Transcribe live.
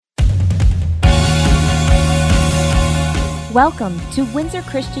Welcome to Windsor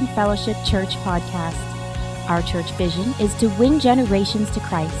Christian Fellowship Church Podcast. Our church vision is to win generations to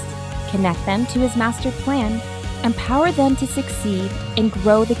Christ, connect them to His master plan, empower them to succeed, and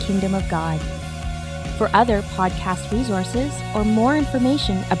grow the kingdom of God. For other podcast resources or more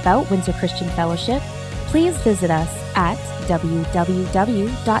information about Windsor Christian Fellowship, please visit us at www.wcf.ca.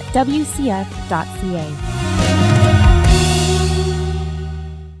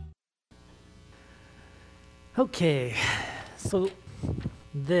 Okay, so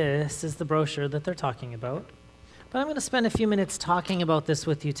this is the brochure that they're talking about. But I'm going to spend a few minutes talking about this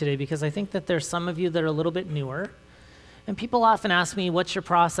with you today because I think that there's some of you that are a little bit newer. And people often ask me, what's your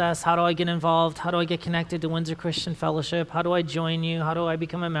process? How do I get involved? How do I get connected to Windsor Christian Fellowship? How do I join you? How do I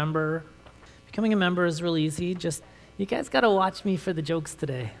become a member? Becoming a member is real easy. Just, you guys got to watch me for the jokes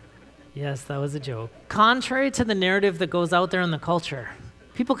today. Yes, that was a joke. Contrary to the narrative that goes out there in the culture,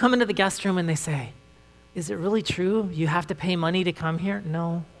 people come into the guest room and they say, is it really true? You have to pay money to come here?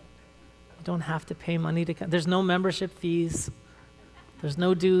 No, you don't have to pay money to come. There's no membership fees. There's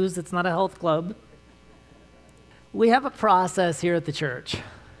no dues. It's not a health club. We have a process here at the church.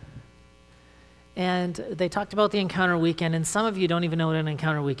 And they talked about the Encounter Weekend, and some of you don't even know what an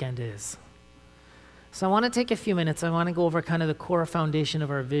Encounter Weekend is. So I want to take a few minutes. I want to go over kind of the core foundation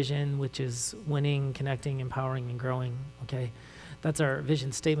of our vision, which is winning, connecting, empowering, and growing, okay? That's our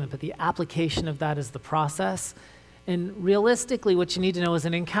vision statement, but the application of that is the process. And realistically, what you need to know is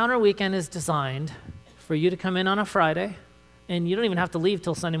an Encounter Weekend is designed for you to come in on a Friday, and you don't even have to leave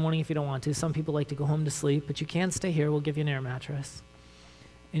till Sunday morning if you don't want to. Some people like to go home to sleep, but you can stay here. We'll give you an air mattress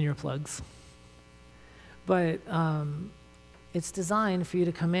and earplugs. But it's designed for you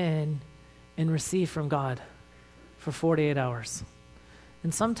to come in and receive from God for 48 hours.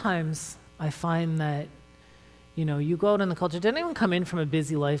 And sometimes I find that you go out in the culture. Did anyone come in from a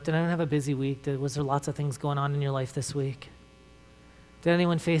busy life? Did anyone have a busy week? Was there lots of things going on in your life this week? Did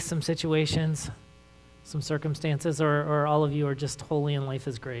anyone face some situations, some circumstances, or all of you are just holy and life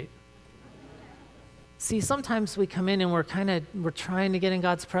is great? See, sometimes we come in and we're trying to get in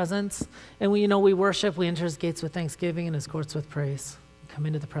God's presence, and we worship. We enter His gates with thanksgiving and His courts with praise. We come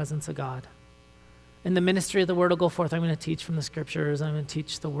into the presence of God. And the ministry of the Word will go forth. I'm going to teach from the Scriptures. I'm going to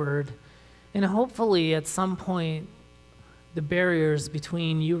teach the Word. And hopefully at some point, the barriers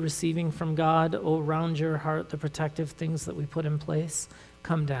between you receiving from God around your heart, the protective things that we put in place,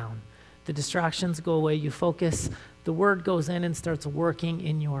 come down. The distractions go away, you focus, the Word goes in and starts working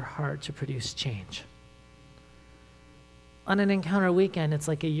in your heart to produce change. On an Encounter Weekend, it's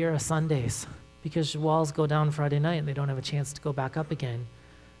like a year of Sundays because your walls go down Friday night and they don't have a chance to go back up again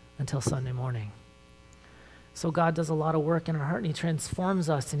until Sunday morning. So God does a lot of work in our heart, and He transforms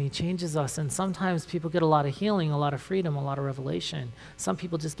us, and He changes us. And sometimes people get a lot of healing, a lot of freedom, a lot of revelation. Some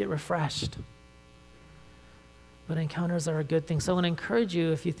people just get refreshed. But encounters are a good thing. So I want to encourage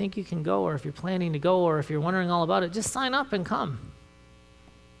you, if you think you can go, or if you're planning to go, or if you're wondering all about it, just sign up and come.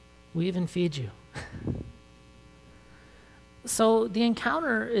 We even feed you. So the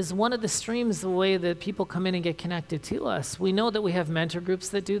encounter is one of the streams, the way that people come in and get connected to us. We know that we have mentor groups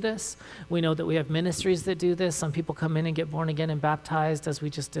that do this. We know that we have ministries that do this. Some people come in and get born again and baptized, as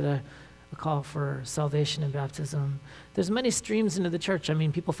we just did a call for salvation and baptism. There's many streams into the church. I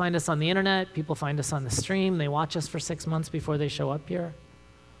mean, people find us on the internet. People find us on the stream. They watch us for 6 months before they show up here.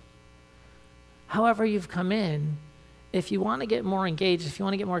 However you've come in, if you want to get more engaged, if you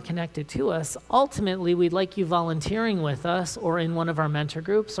want to get more connected to us, ultimately we'd like you volunteering with us or in one of our mentor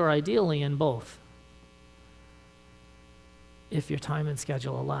groups, or ideally in both, if your time and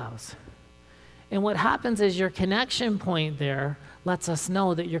schedule allows. And what happens is your connection point there lets us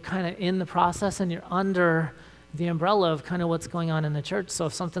know that you're kind of in the process and you're under the umbrella of kind of what's going on in the church. So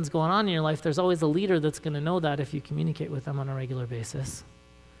if something's going on in your life, there's always a leader that's going to know that if you communicate with them on a regular basis.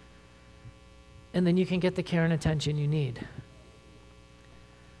 And then you can get the care and attention you need.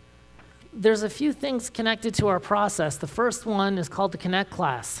 There's a few things connected to our process. The first one is called the Connect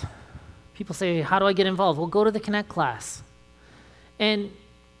class. People say, how do I get involved? Well, go to the Connect class. And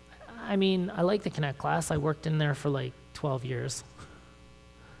I mean, I like the Connect class. I worked in there for like 12 years.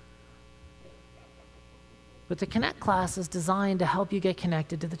 But the Connect class is designed to help you get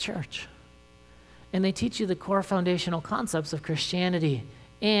connected to the church. And they teach you the core foundational concepts of Christianity,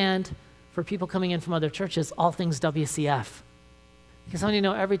 and for people coming in from other churches, all things WCF. Because how many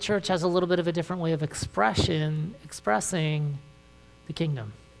know every church has a little bit of a different way of expressing the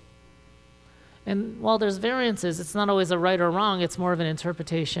kingdom. And while there's variances, it's not always a right or wrong, it's more of an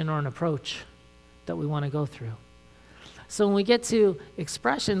interpretation or an approach that we want to go through. So when we get to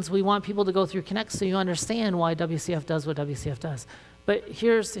expressions, we want people to go through Connect so you understand why WCF does what WCF does. But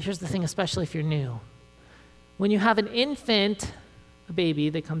here's the thing, especially if you're new. When you have an infant, a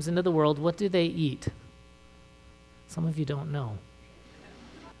baby that comes into the world, what do they eat? Some of you don't know.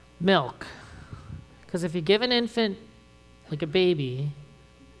 Milk. Because if you give an infant, like a baby,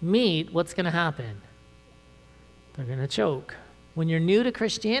 meat, what's going to happen? They're going to choke. When you're new to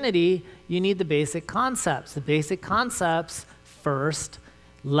Christianity, you need the basic concepts. The basic concepts first,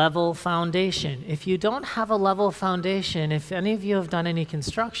 level foundation. If you don't have a level foundation, if any of you have done any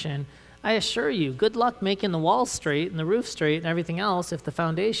construction, I assure you, good luck making the walls straight and the roof straight and everything else if the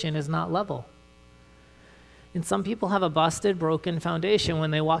foundation is not level. And some people have a busted, broken foundation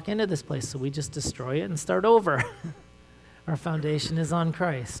when they walk into this place, so we just destroy it and start over. Our foundation is on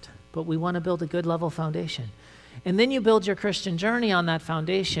Christ, but we want to build a good level foundation. And then you build your Christian journey on that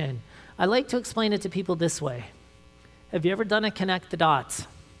foundation. I like to explain it to people this way. Have you ever done a connect the dots?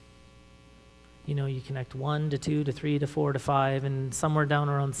 You know, you connect 1 to 2 to 3 to 4 to 5, and somewhere down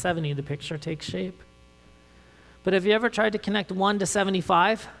around 70, the picture takes shape. But have you ever tried to connect 1 to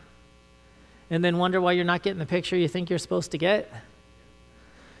 75 and then wonder why you're not getting the picture you think you're supposed to get?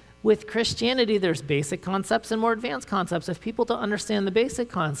 With Christianity, there's basic concepts and more advanced concepts. If people don't understand the basic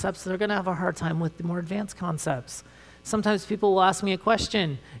concepts, they're going to have a hard time with the more advanced concepts. Sometimes people will ask me a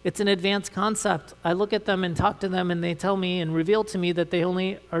question. It's an advanced concept. I look at them and talk to them, and they tell me and reveal to me that they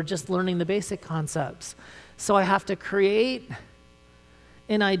only are just learning the basic concepts. So I have to create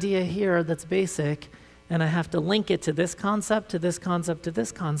an idea here that's basic, and I have to link it to this concept, to this concept, to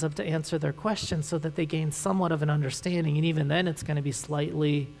this concept to answer their question so that they gain somewhat of an understanding. And even then, it's going to be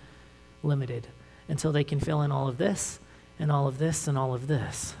slightly limited until they can fill in all of this and all of this and all of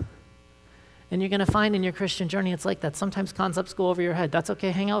this. And you're going to find in your Christian journey, it's like that. Sometimes concepts go over your head. That's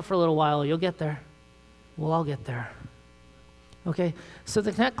okay. Hang out for a little while. You'll get there. We'll all get there. Okay? So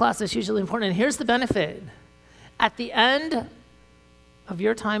the Connect class is usually important. And here's the benefit. At the end of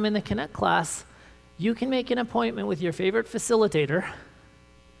your time in the Connect class, you can make an appointment with your favorite facilitator,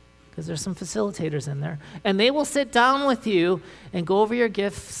 because there's some facilitators in there, and they will sit down with you and go over your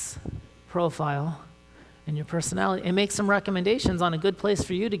gifts profile and your personality and make some recommendations on a good place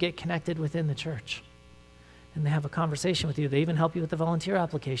for you to get connected within the church. And they have a conversation with you. They even help you with the volunteer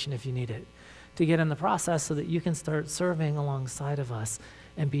application if you need it, to get in the process so that you can start serving alongside of us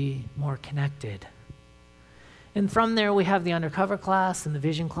and be more connected. And from there, we have the undercover class and the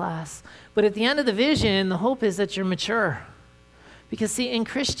vision class. But at the end of the vision, the hope is that you're mature. Because see, in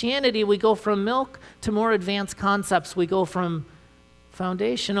Christianity, we go from milk to more advanced concepts. We go from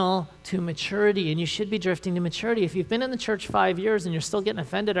foundational to maturity, and you should be drifting to maturity. If you've been in the church 5 years and you're still getting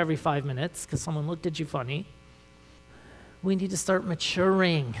offended every 5 minutes because someone looked at you funny, we need to start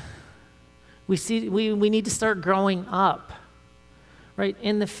maturing. We need to start growing up, right?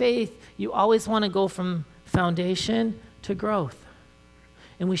 In the faith, you always want to go from foundation to growth.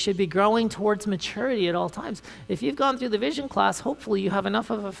 And we should be growing towards maturity at all times. If you've gone through the vision class, hopefully you have enough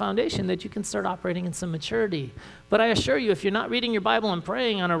of a foundation that you can start operating in some maturity. But I assure you, if you're not reading your Bible and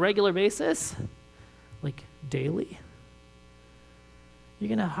praying on a regular basis, like daily, you're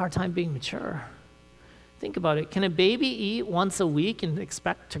going to have a hard time being mature. Think about it. Can a baby eat once a week and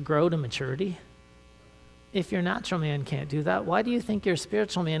expect to grow to maturity? If your natural man can't do that, why do you think your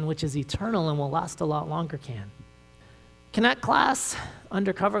spiritual man, which is eternal and will last a lot longer, can? Connect class,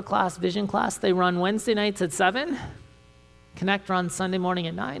 undercover class, vision class, they run Wednesday nights at 7. Connect runs Sunday morning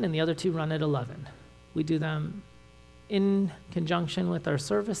at 9, and the other two run at 11. We do them in conjunction with our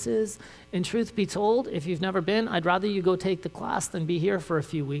services. And truth be told, if you've never been, I'd rather you go take the class than be here for a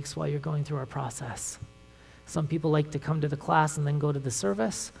few weeks while you're going through our process. Some people like to come to the class and then go to the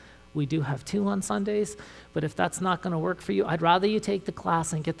service. We do have 2 on Sundays, but if that's not going to work for you, I'd rather you take the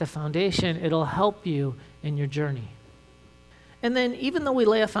class and get the foundation. It'll help you in your journey. And then even though we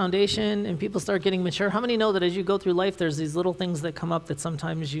lay a foundation and people start getting mature, how many know that as you go through life, there's these little things that come up that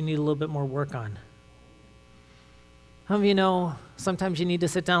sometimes you need a little bit more work on? How many of you know sometimes you need to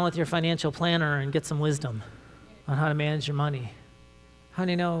sit down with your financial planner and get some wisdom on how to manage your money? How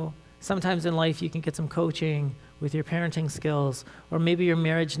many know sometimes in life you can get some coaching with your parenting skills, or maybe your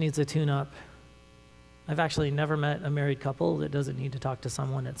marriage needs a tune-up? I've actually never met a married couple that doesn't need to talk to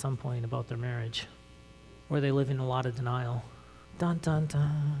someone at some point about their marriage, where they live in a lot of denial. Dun, dun,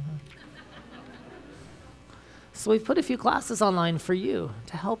 dun. So we've put a few classes online for you,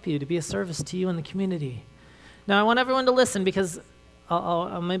 to help you, to be a service to you in the community. Now, I want everyone to listen, because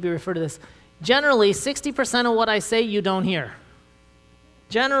I'll maybe refer to this. Generally, 60% of what I say you don't hear.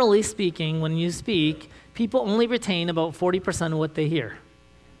 Generally speaking, when you speak, people only retain about 40% of what they hear,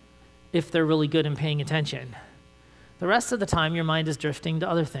 if they're really good in paying attention. The rest of the time, your mind is drifting to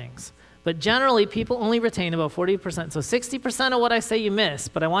other things. But generally, people only retain about 40%. So 60% of what I say you miss,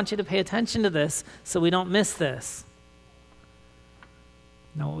 but I want you to pay attention to this so we don't miss this.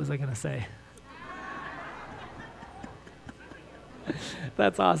 Now, what was I going to say?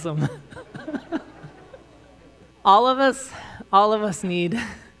 That's awesome. All of us need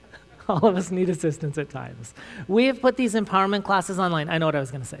assistance at times. We have put these empowerment classes online. I know what I was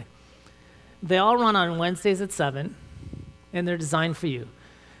going to say. They all run on Wednesdays at 7, and they're designed for you.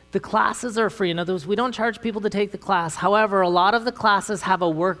 The classes are free. In other words, we don't charge people to take the class. However, a lot of the classes have a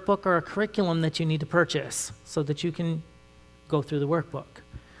workbook or a curriculum that you need to purchase so that you can go through the workbook.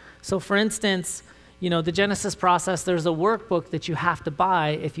 So for instance, the Genesis process, there's a workbook that you have to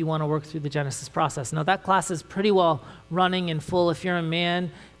buy if you want to work through the Genesis process. Now that class is pretty well running and full. If you're a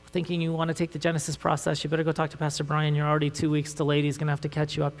man thinking you want to take the Genesis process, you better go talk to Pastor Brian. You're already 2 weeks delayed. He's going to have to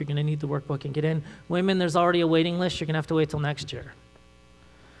catch you up. You're going to need the workbook and get in. Women, there's already a waiting list. You're going to have to wait till next year.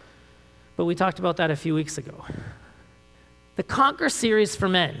 But we talked about that a few weeks ago. The Conquer series for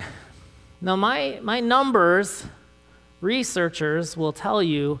men. Now my numbers, researchers will tell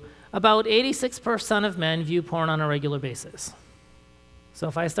you about 86% of men view porn on a regular basis. So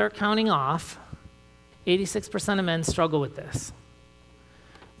if I start counting off, 86% of men struggle with this.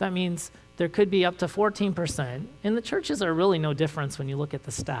 That means there could be up to 14%. And the churches are really no difference when you look at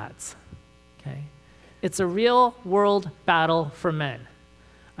the stats. Okay? It's a real world battle for men.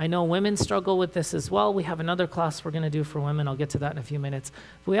 I know women struggle with this as well. We have another class we're going to do for women. I'll get to that in a few minutes.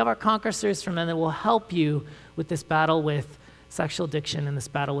 But we have our Conquer series for men that will help you with this battle with sexual addiction and this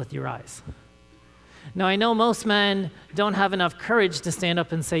battle with your eyes. Now, I know most men don't have enough courage to stand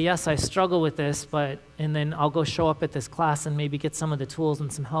up and say, yes, I struggle with this, and then I'll go show up at this class and maybe get some of the tools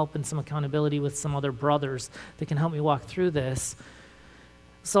and some help and some accountability with some other brothers that can help me walk through this.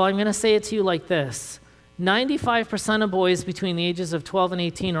 So I'm going to say it to you like this. 95% of boys between the ages of 12 and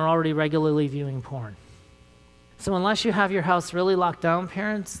 18 are already regularly viewing porn. So unless you have your house really locked down,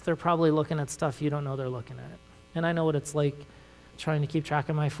 parents, they're probably looking at stuff you don't know they're looking at. And I know what it's like trying to keep track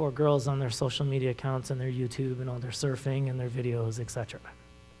of my 4 girls on their social media accounts and their YouTube and all their surfing and their videos, etc.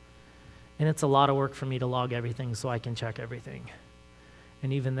 And it's a lot of work for me to log everything so I can check everything.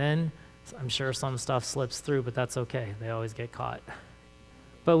 And even then, I'm sure some stuff slips through, but that's okay. They always get caught.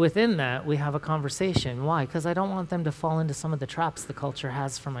 But within that, we have a conversation. Why? Because I don't want them to fall into some of the traps the culture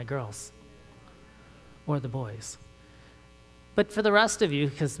has for my girls or the boys. But for the rest of you,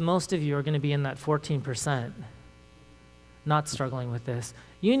 because most of you are going to be in that 14%, not struggling with this,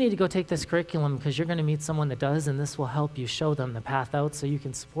 you need to go take this curriculum because you're going to meet someone that does, and this will help you show them the path out so you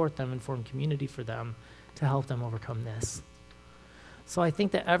can support them and form community for them to help them overcome this. So I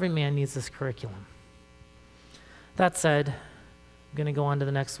think that every man needs this curriculum. That said, I'm going to go on to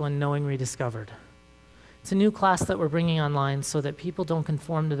the next one, Knowing Rediscovered. It's a new class that we're bringing online so that people don't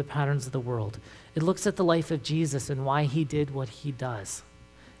conform to the patterns of the world. It looks at the life of Jesus and why he did what he does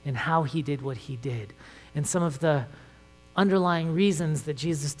and how he did what he did and some of the underlying reasons that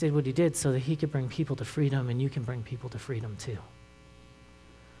Jesus did what he did so that he could bring people to freedom, and you can bring people to freedom too.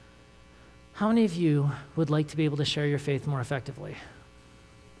 How many of you would like to be able to share your faith more effectively?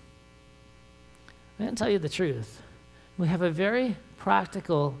 I'm going to tell you the truth. We have a very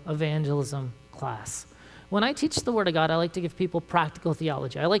practical evangelism class. When I teach the Word of God, I like to give people practical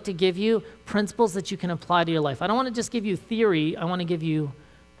theology. I like to give you principles that you can apply to your life. I don't want to just give you theory. I want to give you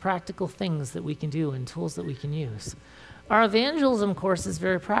practical things that we can do and tools that we can use. Our evangelism course is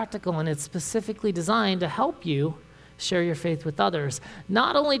very practical, and it's specifically designed to help you share your faith with others.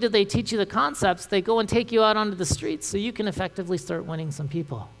 Not only do they teach you the concepts, they go and take you out onto the streets so you can effectively start winning some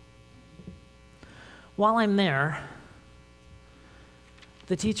people. While I'm there,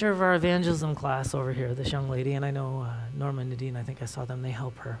 the teacher of our evangelism class over here, this young lady, and I know Norma and Nadine, I think I saw them, they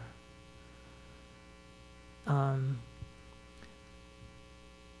help her.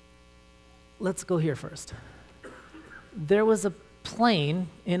 Let's go here first. There was a plane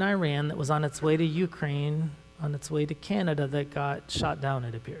in Iran that was on its way to Ukraine, on its way to Canada, that got shot down,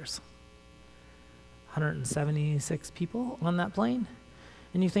 it appears. 176 people on that plane.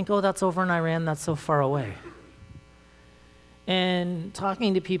 And you think, oh, that's over in Iran, that's so far away. And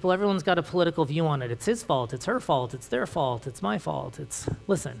talking to people, everyone's got a political view on it. It's his fault, it's her fault, it's their fault, it's my fault.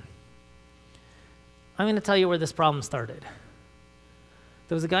 Listen, I'm going to tell you where this problem started.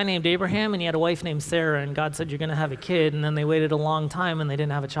 There was a guy named Abraham, and he had a wife named Sarah, and God said, you're going to have a kid, and then they waited a long time, and they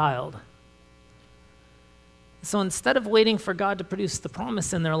didn't have a child. So instead of waiting for God to produce the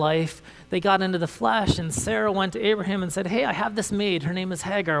promise in their life, they got into the flesh, and Sarah went to Abraham and said, hey, I have this maid. Her name is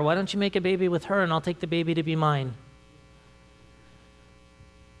Hagar. Why don't you make a baby with her, and I'll take the baby to be mine?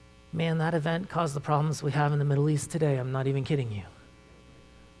 Man, that event caused the problems we have in the Middle East today. I'm not even kidding you.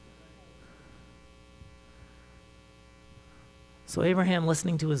 So Abraham,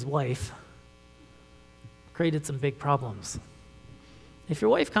 listening to his wife, created some big problems. If your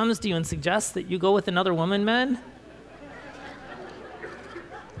wife comes to you and suggests that you go with another woman, men,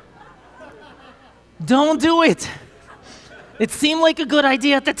 don't do it. It seemed like a good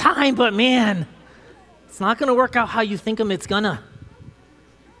idea at the time, but man, it's not going to work out how you think it's gonna.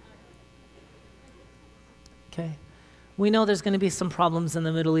 Okay? We know there's going to be some problems in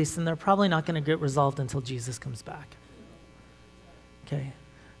the Middle East, and they're probably not going to get resolved until Jesus comes back. Okay?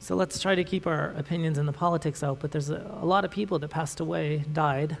 So let's try to keep our opinions and the politics out, but there's a lot of people that passed away,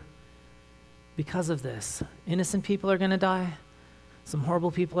 died, because of this. Innocent people are going to die. Some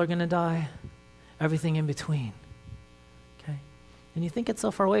horrible people are going to die. Everything in between. Okay? And you think it's so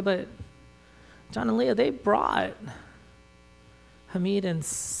far away, but John and Leah, they brought Hamid and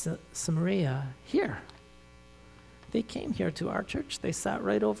Samaria here. They came here to our church. They sat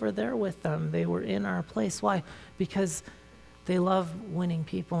right over there with them. They were in our place. Why? Because they love winning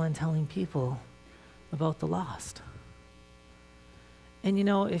people and telling people about the lost. And you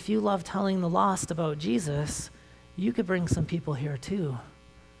know, if you love telling the lost about Jesus, you could bring some people here too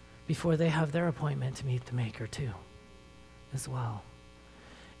before they have their appointment to meet the Maker too, as well.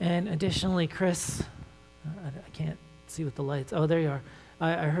 And additionally, Chris, I can't see with the lights. Oh, there you are.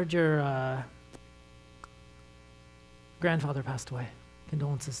 I heard your grandfather passed away.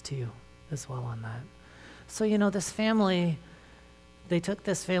 Condolences to you as well on that. So, you know, this family, they took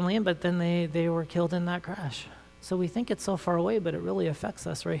this family in, but then they were killed in that crash. So we think it's so far away, but it really affects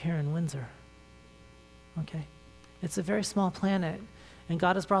us right here in Windsor. Okay? It's a very small planet, and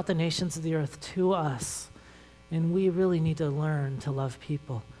God has brought the nations of the earth to us, and we really need to learn to love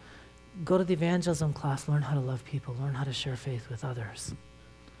people. Go to the evangelism class, learn how to love people, learn how to share faith with others.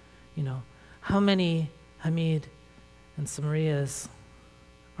 You know, how many Hamid and Samarias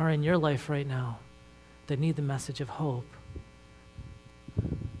are in your life right now that need the message of hope?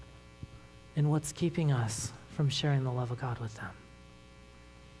 And what's keeping us from sharing the love of God with them?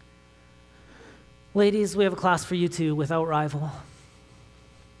 Ladies, we have a class for you too, Without Rival.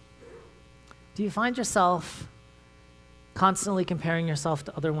 Do you find yourself constantly comparing yourself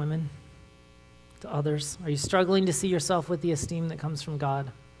to other women, to others? Are you struggling to see yourself with the esteem that comes from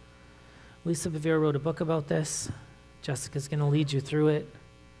God? Lisa Bevere wrote a book about this. Jessica's going to lead you through it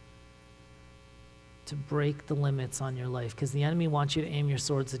to break the limits on your life, because the enemy wants you to aim your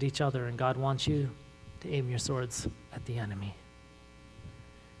swords at each other, and God wants you to aim your swords at the enemy.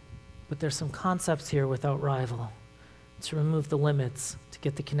 But there's some concepts here without rival to remove the limits, to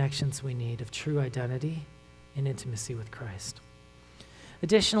get the connections we need of true identity and intimacy with Christ.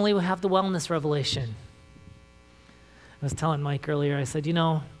 Additionally, we have the wellness revelation. I was telling Mike earlier, I said, you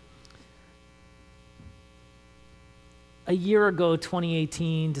know, a year ago,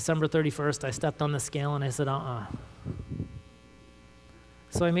 2018, December 31st, I stepped on the scale and I said,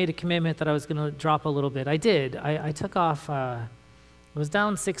 So I made a commitment that I was going to drop a little bit. I did. I took off, I was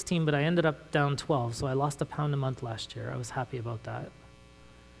down 16, but I ended up down 12, so I lost a pound a month last year. I was happy about that.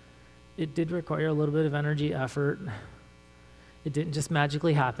 It did require a little bit of energy, effort. It didn't just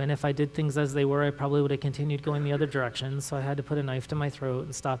magically happen. If I did things as they were, I probably would have continued going the other direction, so I had to put a knife to my throat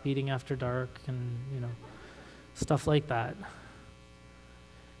and stop eating after dark and, you know, stuff like that.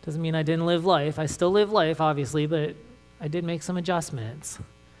 Doesn't mean I didn't live life. I still live life, obviously, but I did make some adjustments.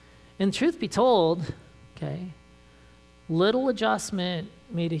 And truth be told, okay, little adjustment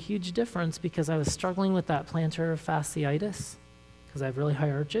made a huge difference, because I was struggling with that plantar fasciitis, because I have really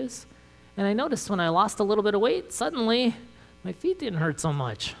high arches. And I noticed when I lost a little bit of weight, suddenly my feet didn't hurt so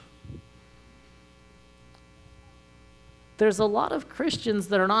much. There's a lot of Christians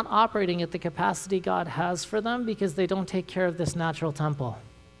that are not operating at the capacity God has for them because they don't take care of this natural temple.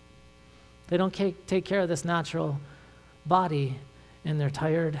 They don't take care of this natural body, and they're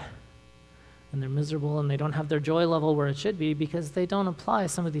tired, and they're miserable, and they don't have their joy level where it should be because they don't apply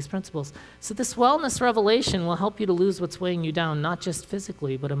some of these principles. So this wellness revelation will help you to lose what's weighing you down, not just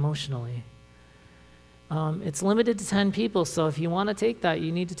physically, but emotionally. It's limited to 10 people, so if you want to take that,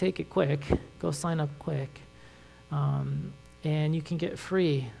 you need to take it quick. Go sign up quick. And you can get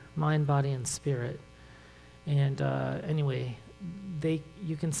free mind, body, and spirit. And anyway,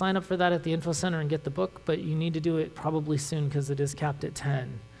 you can sign up for that at the info center and get the book, but you need to do it probably soon because it is capped at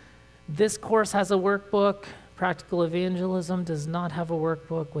 10. This course has a workbook. Practical Evangelism does not have a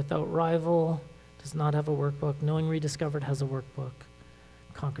workbook. Without Rival does not have a workbook. Knowing Rediscovered has a workbook.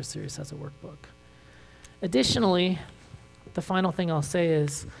 Conquer Series has a workbook. Additionally, the final thing I'll say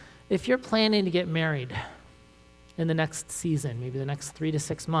is, if you're planning to get married in the next season, maybe the next 3 to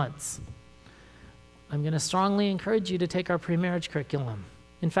 6 months, I'm going to strongly encourage you to take our pre-marriage curriculum.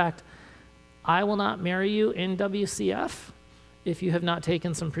 In fact, I will not marry you in WCF if you have not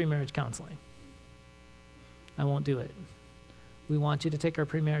taken some pre-marriage counseling. I won't do it. We want you to take our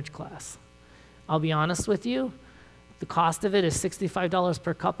pre-marriage class. I'll be honest with you, the cost of it is $65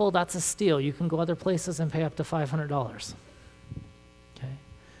 per couple. That's a steal. You can go other places and pay up to $500. Okay?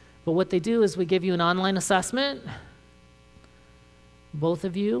 But what they do is we give you an online assessment. Both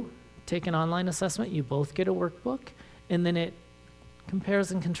of you take an online assessment. You both get a workbook, and then it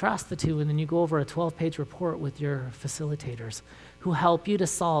compares and contrasts the two, and then you go over a 12-page report with your facilitators who help you to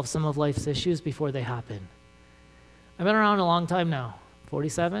solve some of life's issues before they happen. I've been around a long time now,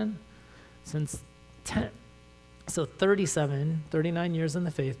 47, since 10, so 39 years in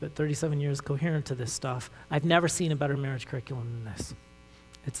the faith, but 37 years coherent to this stuff. I've never seen a better marriage curriculum than this.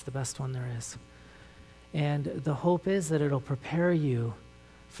 It's the best one there is. And the hope is that it'll prepare you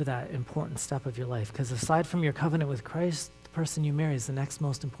for that important step of your life, because aside from your covenant with Christ, the person you marry is the next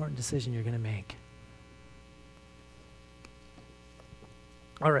most important decision you're going to make.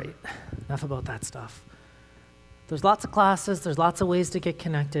 All right, enough about that stuff. There's lots of classes, there's lots of ways to get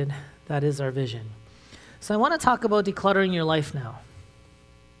connected. That is our vision. So I want to talk about decluttering your life now.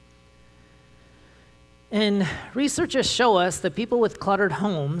 And researchers show us that people with cluttered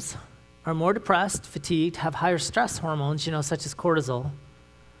homes are more depressed, fatigued, have higher stress hormones, such as cortisol.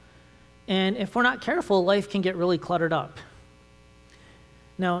 And if we're not careful, life can get really cluttered up.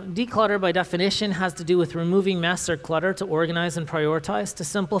 Now, declutter by definition has to do with removing mess or clutter to organize and prioritize, to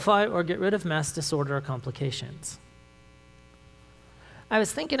simplify or get rid of mess, disorder, or complications. I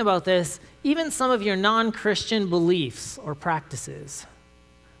was thinking about this, even some of your non-Christian beliefs or practices,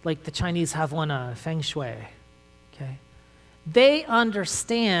 like the Chinese have one, Feng Shui, okay? They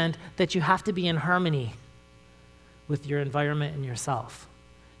understand that you have to be in harmony with your environment and yourself.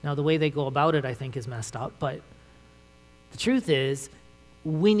 Now, the way they go about it, I think, is messed up, but the truth is,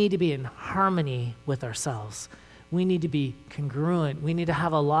 we need to be in harmony with ourselves. We need to be congruent. We need to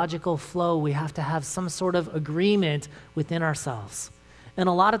have a logical flow. We have to have some sort of agreement within ourselves. And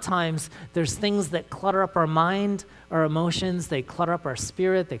a lot of times, there's things that clutter up our mind, our emotions, they clutter up our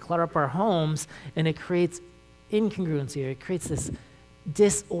spirit, they clutter up our homes, and it creates incongruency. It creates this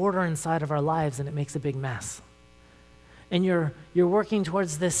disorder inside of our lives, and it makes a big mess. And you're working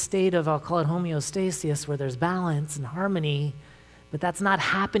towards this state of, I'll call it homeostasis, where there's balance and harmony, but that's not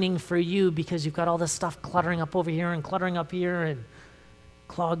happening for you because you've got all this stuff cluttering up over here and cluttering up here and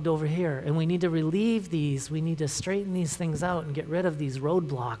clogged over here. And we need to relieve these. We need to straighten these things out and get rid of these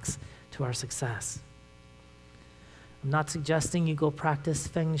roadblocks to our success. I'm not suggesting you go practice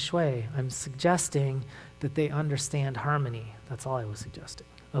Feng Shui. I'm suggesting that they understand harmony. That's all I was suggesting.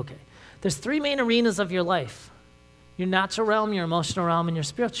 Okay. There's three main arenas of your life: your natural realm, your emotional realm, and your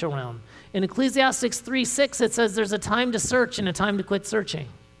spiritual realm. In Ecclesiastes 3:6, it says there's a time to search and a time to quit searching.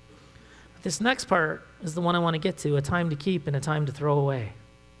 This next part is the one I want to get to: a time to keep and a time to throw away.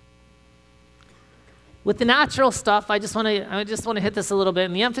 With the natural stuff, I just want to hit this a little bit.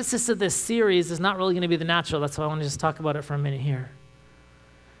 And the emphasis of this series is not really going to be the natural. That's why I want to just talk about it for a minute here.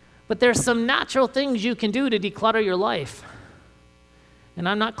 But there's some natural things you can do to declutter your life. And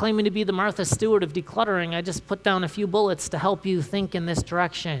I'm not claiming to be the Martha Stewart of decluttering. I just put down a few bullets to help you think in this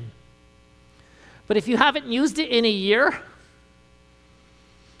direction. But if you haven't used it in a year,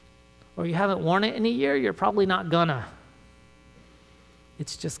 or you haven't worn it in a year, you're probably not gonna.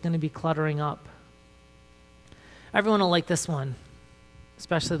 It's just going to be cluttering up. Everyone will like this one,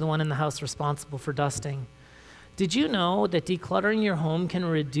 especially the one in the house responsible for dusting. Did you know that decluttering your home can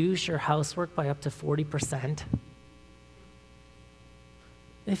reduce your housework by up to 40%?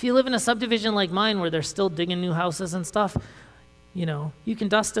 If you live in a subdivision like mine where they're still digging new houses and stuff, you can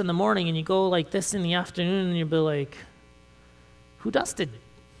dust in the morning and you go like this in the afternoon and you'll be like, who dusted?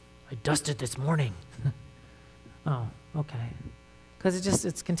 I dusted this morning. Oh, okay. Because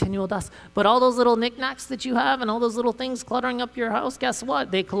it's continual dust. But all those little knickknacks that you have and all those little things cluttering up your house, guess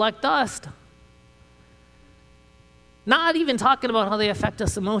what? They collect dust. Not even talking about how they affect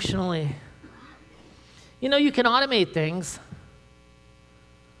us emotionally. You can automate things.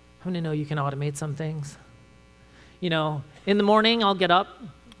 How many know you can automate some things? In the morning, I'll get up,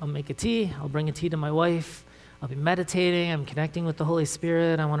 I'll make a tea, I'll bring a tea to my wife, I'll be meditating, I'm connecting with the Holy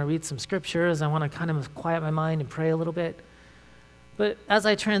Spirit, I want to read some scriptures, I want to kind of quiet my mind and pray a little bit. But as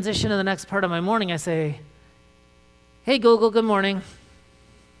I transition to the next part of my morning, I say, hey, Google, good morning.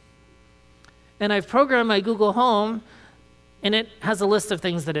 And I've programmed my Google Home, and it has a list of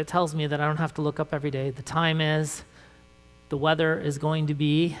things that it tells me that I don't have to look up every day. The time is, the weather is going to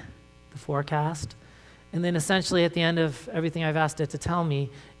be, the forecast. And then essentially at the end of everything I've asked it to tell me,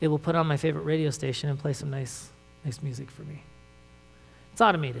 it will put on my favorite radio station and play some nice music for me. It's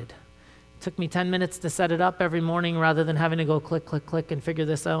automated. Took me 10 minutes to set it up every morning rather than having to go click, click, click and figure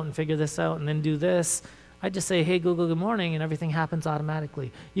this out and then do this. I just say, hey, Google, good morning, and everything happens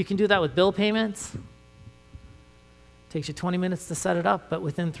automatically. You can do that with bill payments. Takes you 20 minutes to set it up, but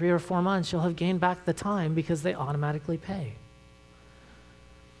within 3 or 4 months, you'll have gained back the time because they automatically pay.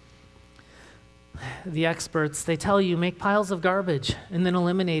 The experts, they tell you, make piles of garbage and then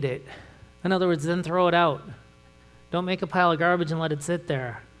eliminate it. In other words, then throw it out. Don't make a pile of garbage and let it sit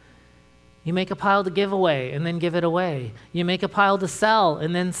there. You make a pile to give away and then give it away. You make a pile to sell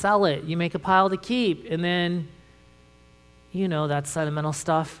and then sell it. You make a pile to keep and then, you know, that sentimental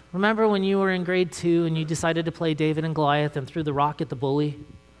stuff. Remember when you were in grade 2 and you decided to play David and Goliath and threw the rock at the bully?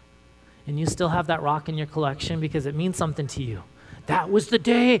 And you still have that rock in your collection because it means something to you. That was the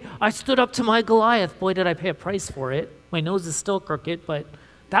day I stood up to my Goliath. Boy, did I pay a price for it. My nose is still crooked, but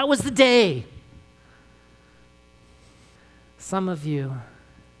that was the day. Some of you,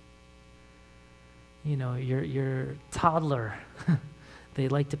 you know, your toddler, they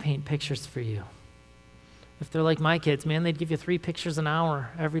like to paint pictures for you. If they're like my kids, man, they'd give you 3 pictures an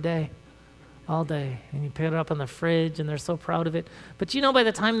hour every day, all day. And you put it up on the fridge, and they're so proud of it. But you know, by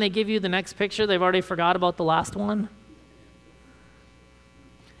the time they give you the next picture, they've already forgot about the last one.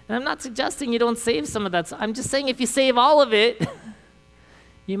 And I'm not suggesting you don't save some of that. I'm just saying if you save all of it,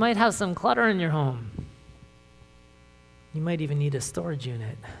 you might have some clutter in your home. You might even need a storage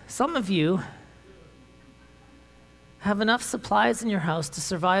unit. Some of you have enough supplies in your house to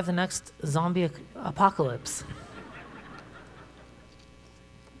survive the next zombie apocalypse.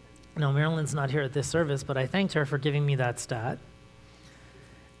 No, Marilyn's not here at this service, but I thanked her for giving me that stat.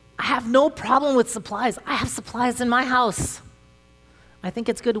 I have no problem with supplies. I have supplies in my house. I think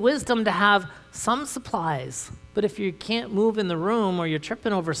it's good wisdom to have some supplies, but if you can't move in the room or you're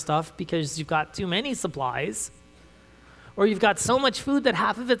tripping over stuff because you've got too many supplies, or you've got so much food that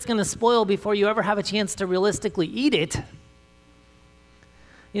half of it's going to spoil before you ever have a chance to realistically eat it.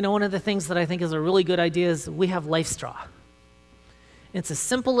 You know, one of the things that I think is a really good idea is we have Life Straw. It's a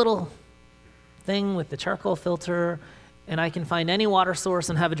simple little thing with the charcoal filter, and I can find any water source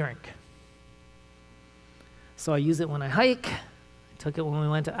and have a drink. So I use it when I hike. I took it when we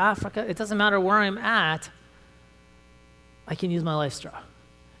went to Africa. It doesn't matter where I'm at, I can use my Life Straw.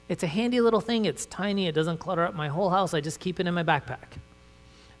 It's a handy little thing. It's tiny. It doesn't clutter up my whole house. I just keep it in my backpack.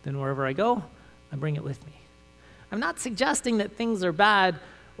 Then wherever I go, I bring it with me. I'm not suggesting that things are bad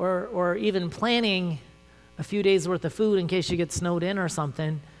or even planning a few days worth of food in case you get snowed in or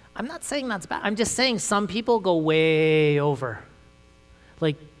something. I'm not saying that's bad. I'm just saying some people go way over.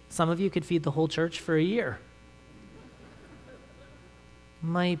 Like some of you could feed the whole church for a year.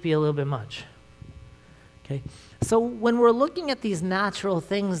 Might be a little bit much. Okay. So when we're looking at these natural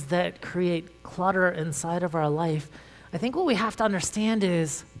things that create clutter inside of our life, I think what we have to understand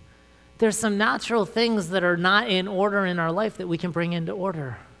is there's some natural things that are not in order in our life that we can bring into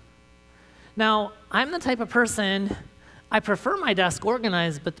order. Now, I'm the type of person, I prefer my desk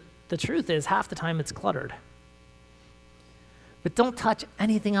organized, but the truth is half the time it's cluttered. But don't touch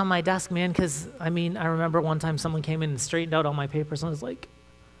anything on my desk, man, because, I remember one time someone came in and straightened out all my papers, and I was like,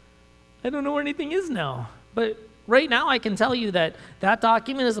 I don't know where anything is now. But right now I can tell you that that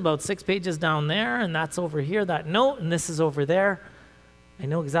document is about 6 pages down there, and that's over here, that note, and this is over there. I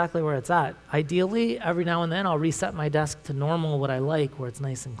know exactly where it's at. Ideally, every now and then I'll reset my desk to normal, what I like, where it's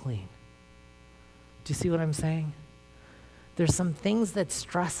nice and clean. Do you see what I'm saying? There's some things that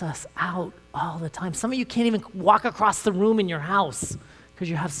stress us out all the time. Some of you can't even walk across the room in your house because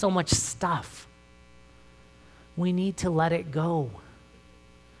you have so much stuff. We need to let it go.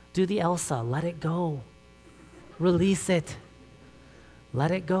 Do the Elsa, let it go. Release it. Let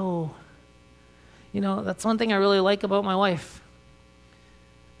it go. You know, that's one thing I really like about my wife.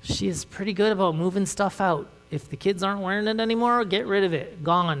 She is pretty good about moving stuff out. If the kids aren't wearing it anymore, get rid of it.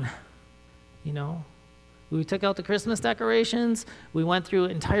 Gone. You know? We took out the Christmas decorations. We went through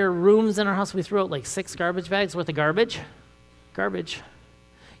entire rooms in our house. We threw out like 6 garbage bags worth of garbage. Garbage.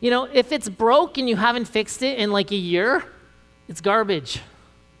 You know, if it's broke and you haven't fixed it in like a year, it's garbage.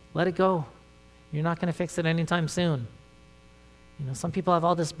 Let it go. You're not going to fix it anytime soon. You know, some people have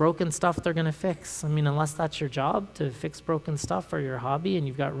all this broken stuff they're going to fix. Unless that's your job to fix broken stuff or your hobby and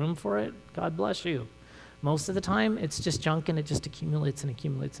you've got room for it, God bless you. Most of the time, it's just junk and it just accumulates and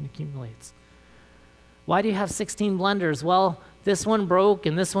accumulates and accumulates. Why do you have 16 blenders? Well, this one broke,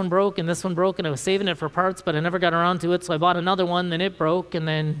 and this one broke, and this one broke, and I was saving it for parts, but I never got around to it, so I bought another one, then it broke, and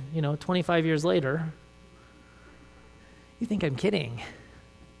then, 25 years later. You think I'm kidding?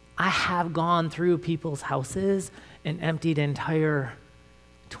 I have gone through people's houses and emptied entire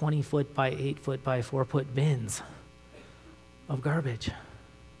 20-foot by 8-foot by 4-foot bins of garbage.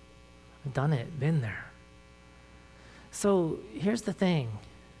 I've done it, been there. So here's the thing.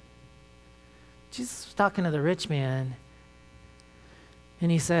 Jesus was talking to the rich man, and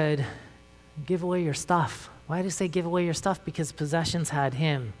he said, give away your stuff. Why did he say give away your stuff? Because possessions had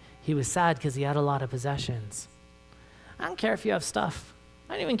him. He was sad because he had a lot of possessions. I don't care if you have stuff.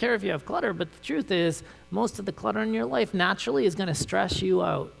 I don't even care if you have clutter, but the truth is, most of the clutter in your life naturally is going to stress you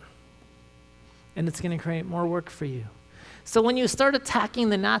out. And it's going to create more work for you. So when you start attacking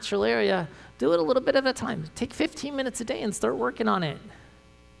the natural area, do it a little bit at a time. Take 15 minutes a day and start working on it.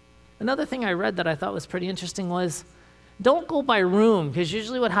 Another thing I read that I thought was pretty interesting was, don't go by room, because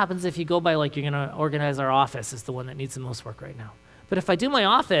usually what happens if you go by, like, you're going to organize our office is the one that needs the most work right now. But if I do my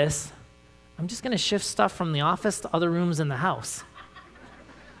office, I'm just going to shift stuff from the office to other rooms in the house.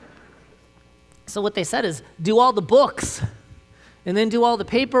 So what they said is, do all the books, and then do all the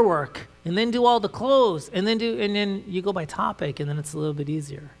paperwork, and then do all the clothes, and then you go by topic, and then it's a little bit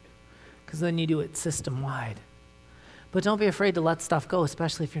easier, because then you do it system-wide. But don't be afraid to let stuff go,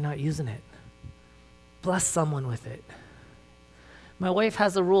 especially if you're not using it. Bless someone with it. My wife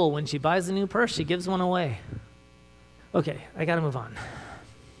has a rule. When she buys a new purse, she gives one away. Okay, I got to move on.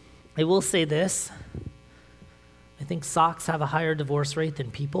 I will say this. I think socks have a higher divorce rate than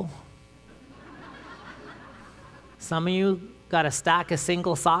people. Some of you got a stack of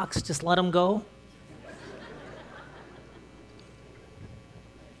single socks, just let them go.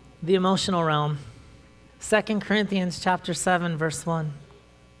 The emotional realm. 2 Corinthians chapter 7, verse 1.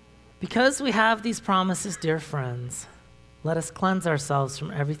 Because we have these promises, dear friends, let us cleanse ourselves from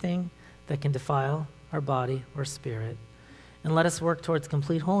everything that can defile our body or spirit, and let us work towards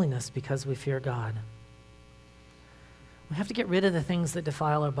complete holiness because we fear God. We have to get rid of the things that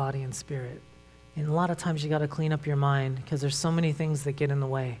defile our body and spirit. And a lot of times you got to clean up your mind because there's so many things that get in the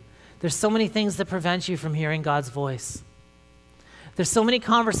way. There's so many things that prevent you from hearing God's voice. There's so many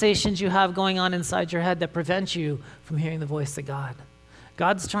conversations you have going on inside your head that prevent you from hearing the voice of God.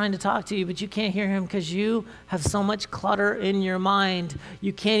 God's trying to talk to you, but you can't hear him because you have so much clutter in your mind.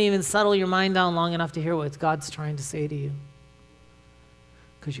 You can't even settle your mind down long enough to hear what God's trying to say to you.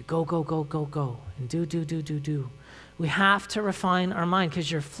 Because you go, and do. We have to refine our mind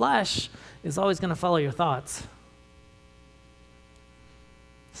because your flesh is always going to follow your thoughts.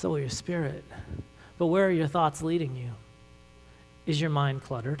 So will your spirit. But where are your thoughts leading you? Is your mind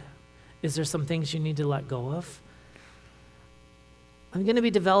cluttered? Is there some things you need to let go of? I'm going to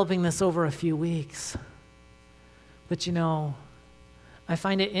be developing this over a few weeks. But I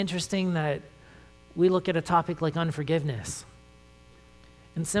find it interesting that we look at a topic like unforgiveness.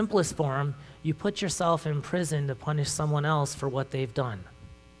 In simplest form, you put yourself in prison to punish someone else for what they've done.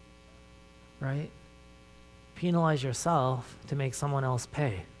 Right? Penalize yourself to make someone else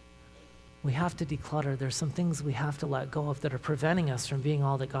pay. We have to declutter. There's some things we have to let go of that are preventing us from being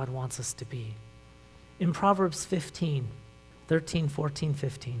all that God wants us to be. In Proverbs 13, 14,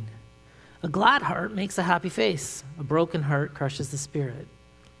 15, a glad heart makes a happy face. A broken heart crushes the spirit.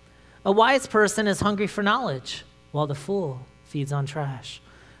 A wise person is hungry for knowledge, while the fool feeds on trash.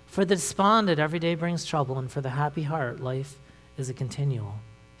 For the despondent every day brings trouble, and for the happy heart life is a continual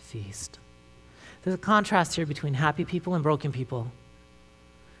feast. There's a contrast here between happy people and broken people.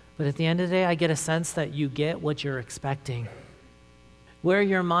 But at the end of the day, I get a sense that you get what you're expecting. Where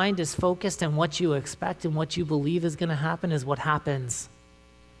your mind is focused and what you expect and what you believe is going to happen is what happens.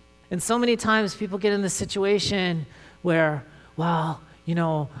 And so many times people get in this situation where,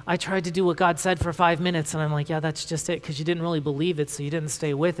 I tried to do what God said for 5 minutes, and I'm like, yeah, that's just it, because you didn't really believe it, so you didn't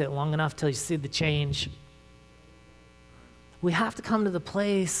stay with it long enough till you see the change. We have to come to the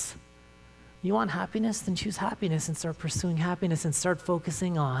place. You want happiness? Then choose happiness and start pursuing happiness and start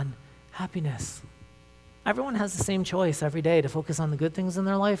focusing on happiness. Everyone has the same choice every day to focus on the good things in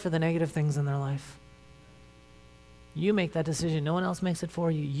their life or the negative things in their life. You make that decision. No one else makes it for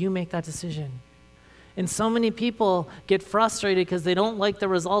you. You make that decision. And so many people get frustrated because they don't like the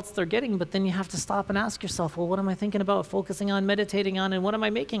results they're getting, but then you have to stop and ask yourself, well, what am I thinking about, focusing on, meditating on, and what am I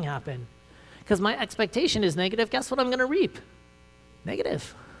making happen? Because my expectation is negative. Guess what I'm going to reap?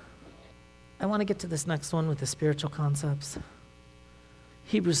 Negative. I want to get to this next one with the spiritual concepts.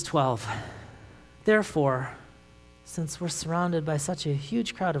 Hebrews 12. Therefore, since we're surrounded by such a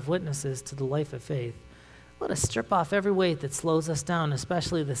huge crowd of witnesses to the life of faith, let us strip off every weight that slows us down,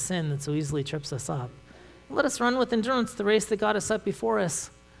 especially the sin that so easily trips us up. Let us run with endurance the race that God has set before us.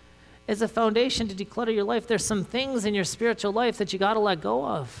 As a foundation to declutter your life, there's some things in your spiritual life that you got to let go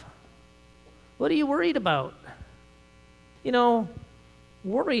of. What are you worried about?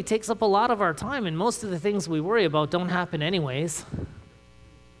 Worry takes up a lot of our time, and most of the things we worry about don't happen anyways.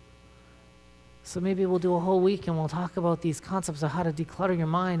 So maybe we'll do a whole week and we'll talk about these concepts of how to declutter your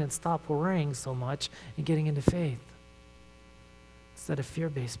mind and stop worrying so much and getting into faith. Instead of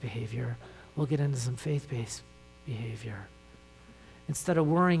fear-based behavior, we'll get into some faith-based behavior. Instead of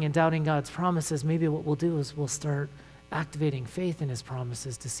worrying and doubting God's promises, maybe what we'll do is we'll start activating faith in his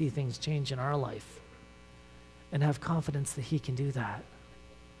promises to see things change in our life and have confidence that he can do that.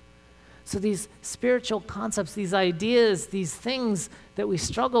 So these spiritual concepts, these ideas, these things that we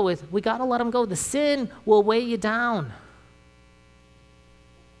struggle with, we got to let them go. The sin will weigh you down.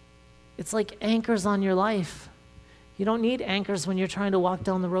 It's like anchors on your life. You don't need anchors when you're trying to walk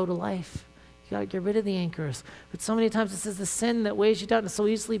down the road of life. You got to get rid of the anchors. But so many times it says the sin that weighs you down and so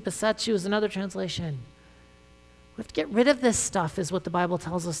easily besets you is another translation. We have to get rid of this stuff is what the Bible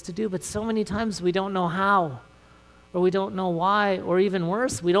tells us to do, but so many times we don't know how, or we don't know why, or even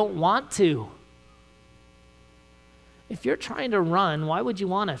worse, we don't want to. If you're trying to run, why would you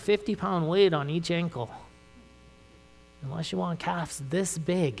want a 50-pound weight on each ankle? Unless you want calves this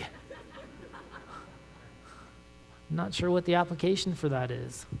big. I'm not sure what the application for that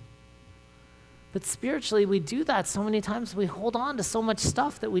is. But spiritually, we do that so many times. We hold on to so much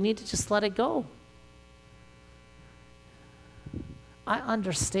stuff that we need to just let it go. I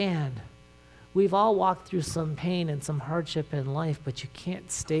understand. We've all walked through some pain and some hardship in life, but you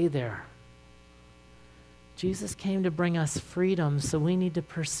can't stay there. Jesus came to bring us freedom, so we need to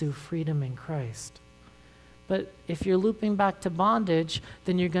pursue freedom in Christ. But if you're looping back to bondage,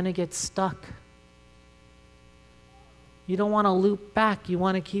 then you're going to get stuck. You don't want to loop back. You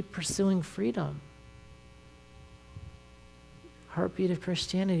want to keep pursuing freedom. Heartbeat of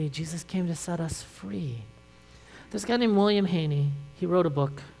Christianity, Jesus came to set us free. There's a guy named William Haney. He wrote a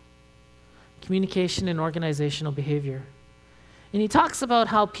book, Communication and Organizational Behavior. And he talks about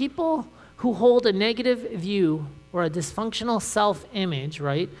how people who hold a negative view or a dysfunctional self-image,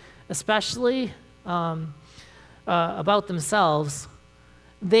 right, especially about themselves,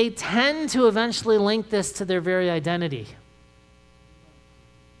 they tend to eventually link this to their very identity.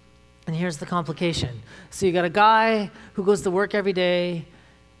 And here's the complication. So you got a guy who goes to work every day,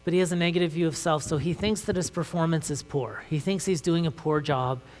 but he has a negative view of self, so he thinks that his performance is poor. He thinks he's doing a poor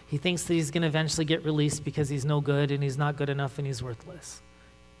job. He thinks that he's going to eventually get released because he's no good and he's not good enough and he's worthless.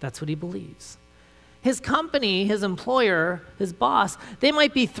 That's what he believes. His company, his employer, his boss, they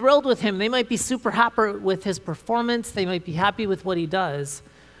might be thrilled with him. They might be super happy with his performance. They might be happy with what he does.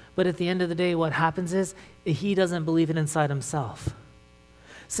 But at the end of the day, what happens is he doesn't believe it inside himself.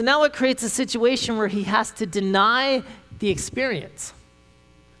 So now it creates a situation where he has to deny the experience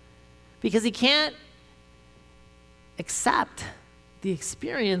because he can't accept the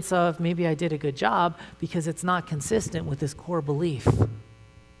experience of maybe I did a good job because it's not consistent with his core belief.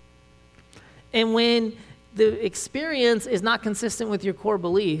 And when the experience is not consistent with your core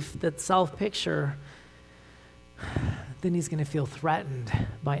belief, that self-picture, then he's going to feel threatened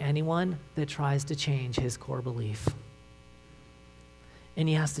by anyone that tries to change his core belief. And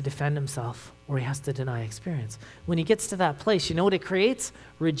he has to defend himself or he has to deny experience. When he gets to that place, you know what it creates?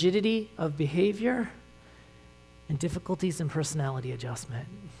 Rigidity of behavior and difficulties in personality adjustment.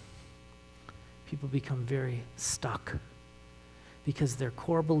 People become very stuck because their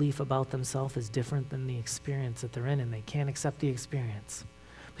core belief about themselves is different than the experience that they're in, and they can't accept the experience.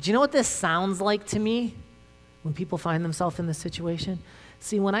 But you know what this sounds like to me when people find themselves in this situation?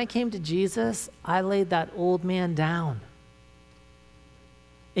 See, when I came to Jesus, I laid that old man down.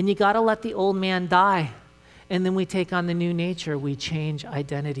 And you got to let the old man die. And then we take on the new nature. We change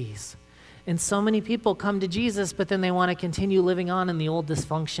identities. And so many people come to Jesus, but then they want to continue living on in the old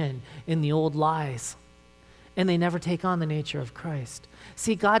dysfunction, in the old lies. And they never take on the nature of Christ.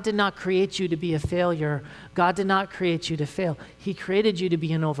 See, God did not create you to be a failure. God did not create you to fail. He created you to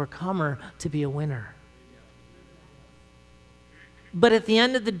be an overcomer, to be a winner. But at the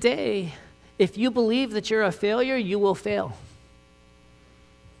end of the day, if you believe that you're a failure, you will fail.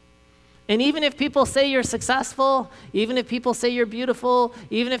 And even if people say you're successful, even if people say you're beautiful,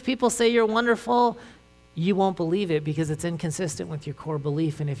 even if people say you're wonderful, you won't believe it because it's inconsistent with your core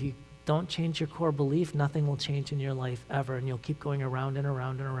belief. And if you don't change your core belief, nothing will change in your life ever. And you'll keep going around and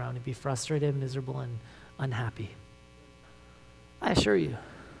around and around and be frustrated, miserable, and unhappy. I assure you.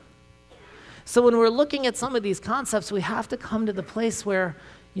 So when we're looking at some of these concepts, we have to come to the place where,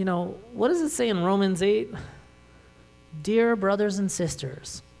 what does it say in Romans 8? Dear brothers and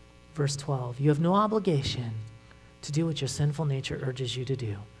sisters, verse 12, you have no obligation to do what your sinful nature urges you to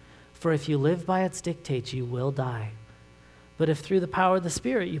do. For if you live by its dictates, you will die. But if through the power of the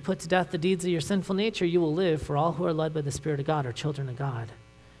Spirit you put to death the deeds of your sinful nature, you will live, for all who are led by the Spirit of God are children of God.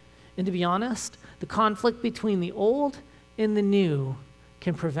 And to be honest, the conflict between the old and the new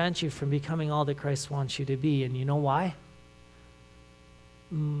can prevent you from becoming all that Christ wants you to be. And you know why?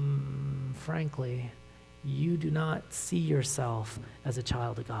 Frankly, you do not see yourself as a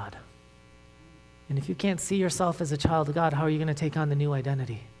child of God. And if you can't see yourself as a child of God, how are you going to take on the new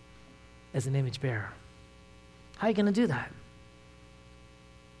identity as an image bearer? How are you going to do that?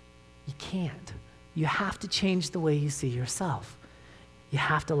 You can't. You have to change the way you see yourself. You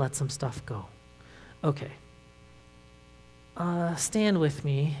have to let some stuff go. Okay. Stand with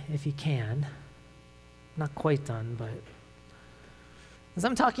me if you can. Not quite done, but as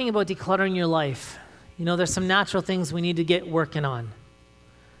I'm talking about decluttering your life, you know, there's some natural things we need to get working on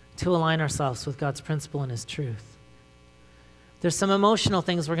to align ourselves with God's principle and His truth. There's some emotional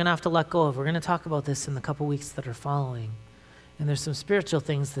things we're going to have to let go of. We're going to talk about this in the couple weeks that are following. And there's some spiritual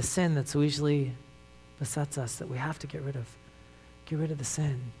things, the sin that so easily besets us, that we have to get rid of. Get rid of the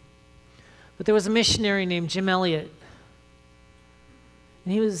sin. But there was a missionary named Jim Elliot,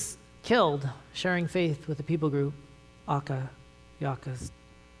 and he was killed sharing faith with a people group, Yakas,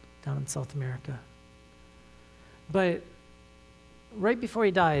 down in South America. But right before he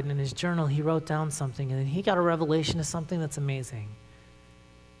died, in his journal, he wrote down something, and he got a revelation of something that's amazing.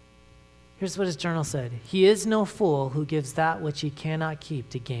 Here's what his journal said. He is no fool who gives that which he cannot keep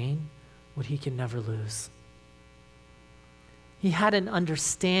to gain what he can never lose. He had an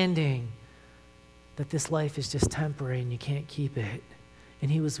understanding that this life is just temporary and you can't keep it. And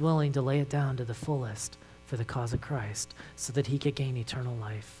he was willing to lay it down to the fullest for the cause of Christ so that he could gain eternal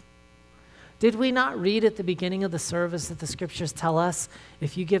life. Did we not read at the beginning of the service that the scriptures tell us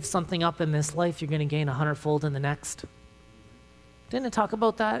if you give something up in this life, you're going to gain 100-fold in the next? Didn't it talk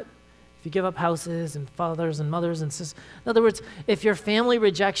about that? If you give up houses and fathers and mothers and sisters. In other words, if your family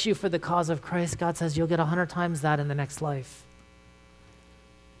rejects you for the cause of Christ, God says you'll get 100 times that in the next life.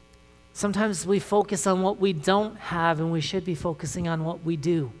 Sometimes we focus on what we don't have, and we should be focusing on what we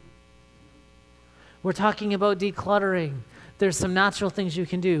do. We're talking about decluttering. There's some natural things you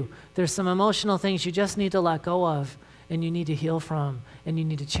can do. There's some emotional things you just need to let go of, and you need to heal from, and you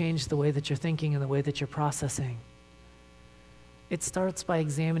need to change the way that you're thinking and the way that you're processing. It starts by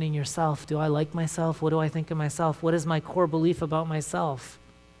examining yourself. Do I like myself? What do I think of myself? What is my core belief about myself?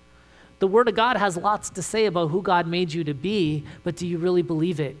 The Word of God has lots to say about who God made you to be, but do you really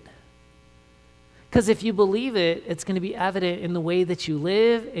believe it? Because if you believe it, it's going to be evident in the way that you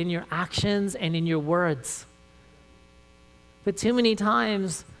live, in your actions, and in your words. But too many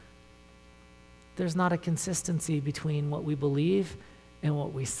times, there's not a consistency between what we believe and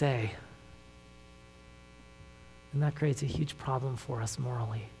what we say. And that creates a huge problem for us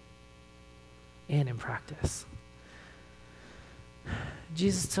morally and in practice.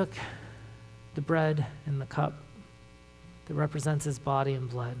 Jesus took the bread and the cup that represents His body and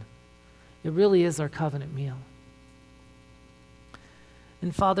blood. It really is our covenant meal.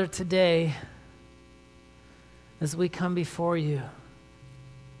 And Father, today, as we come before you,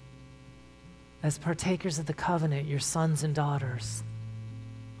 as partakers of the covenant, your sons and daughters,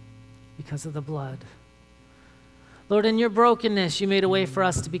 because of the blood, Lord, in your brokenness, you made a way for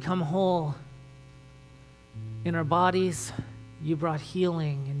us to become whole. In our bodies, you brought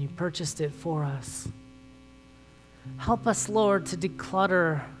healing and you purchased it for us. Help us, Lord, to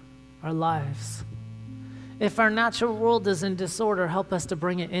declutter our lives. If our natural world is in disorder, help us to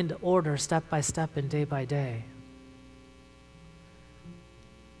bring it into order step by step and day by day.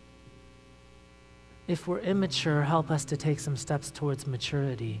 If we're immature, help us to take some steps towards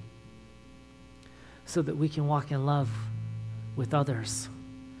maturity so that we can walk in love with others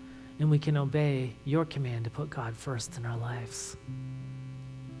and we can obey your command to put God first in our lives.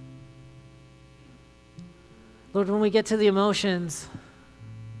 Lord, when we get to the emotions,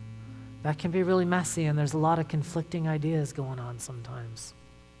 that can be really messy, and there's a lot of conflicting ideas going on sometimes.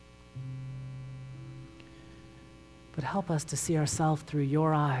 But help us to see ourselves through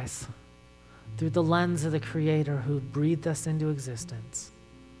your eyes, through the lens of the Creator who breathed us into existence.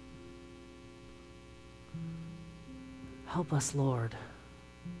 Help us, Lord,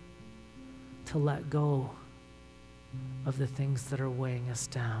 to let go of the things that are weighing us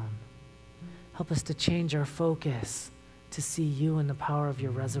down. Help us to change our focus to see you in the power of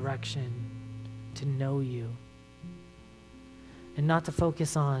your resurrection, to know you, and not to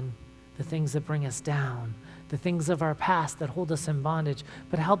focus on the things that bring us down, the things of our past that hold us in bondage,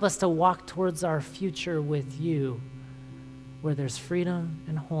 but help us to walk towards our future with you, where there's freedom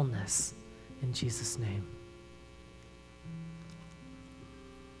and wholeness. In Jesus' name.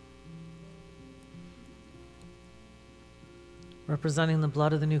 Representing the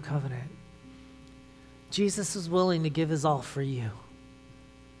blood of the new covenant, Jesus is willing to give his all for you.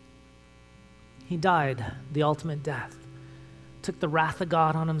 He died the ultimate death took the wrath of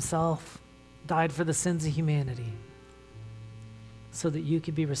God on himself, died for the sins of humanity, so that you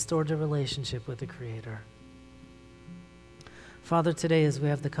could be restored to relationship with the Creator. Father, today as we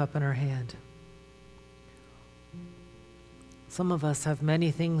have the cup in our hand, some of us have many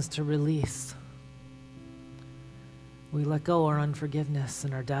things to release. We let go our unforgiveness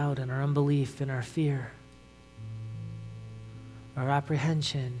and our doubt and our unbelief and our fear, our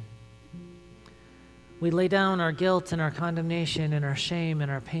apprehension. We lay down our guilt and our condemnation and our shame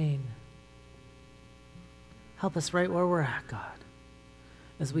and our pain. Help us right where we're at, God.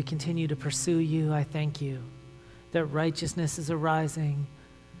 As we continue to pursue you, I thank you that righteousness is arising,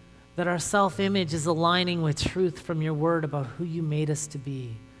 that our self-image is aligning with truth from your word about who you made us to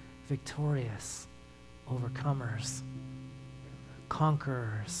be, victorious, overcomers,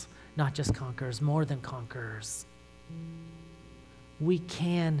 conquerors, not just conquerors, more than conquerors. We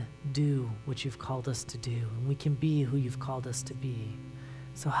can do what you've called us to do, and we can be who you've called us to be.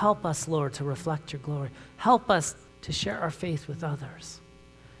 So help us, Lord, to reflect your glory. Help us to share our faith with others.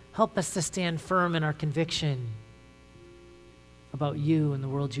 Help us to stand firm in our conviction about you and the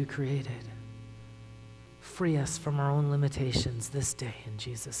world you created. Free us from our own limitations this day in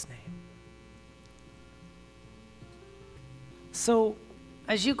Jesus' name. So,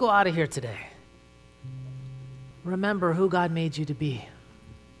 as you go out of here today, remember who God made you to be.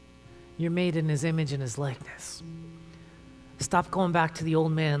 You're made in his image and his likeness. Stop going back to the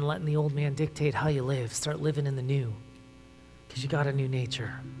old man, letting the old man dictate how you live. Start living in the new, because you got a new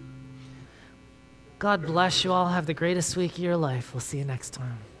nature. God bless you all. Have the greatest week of your life. We'll see you next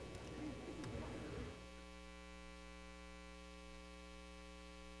time.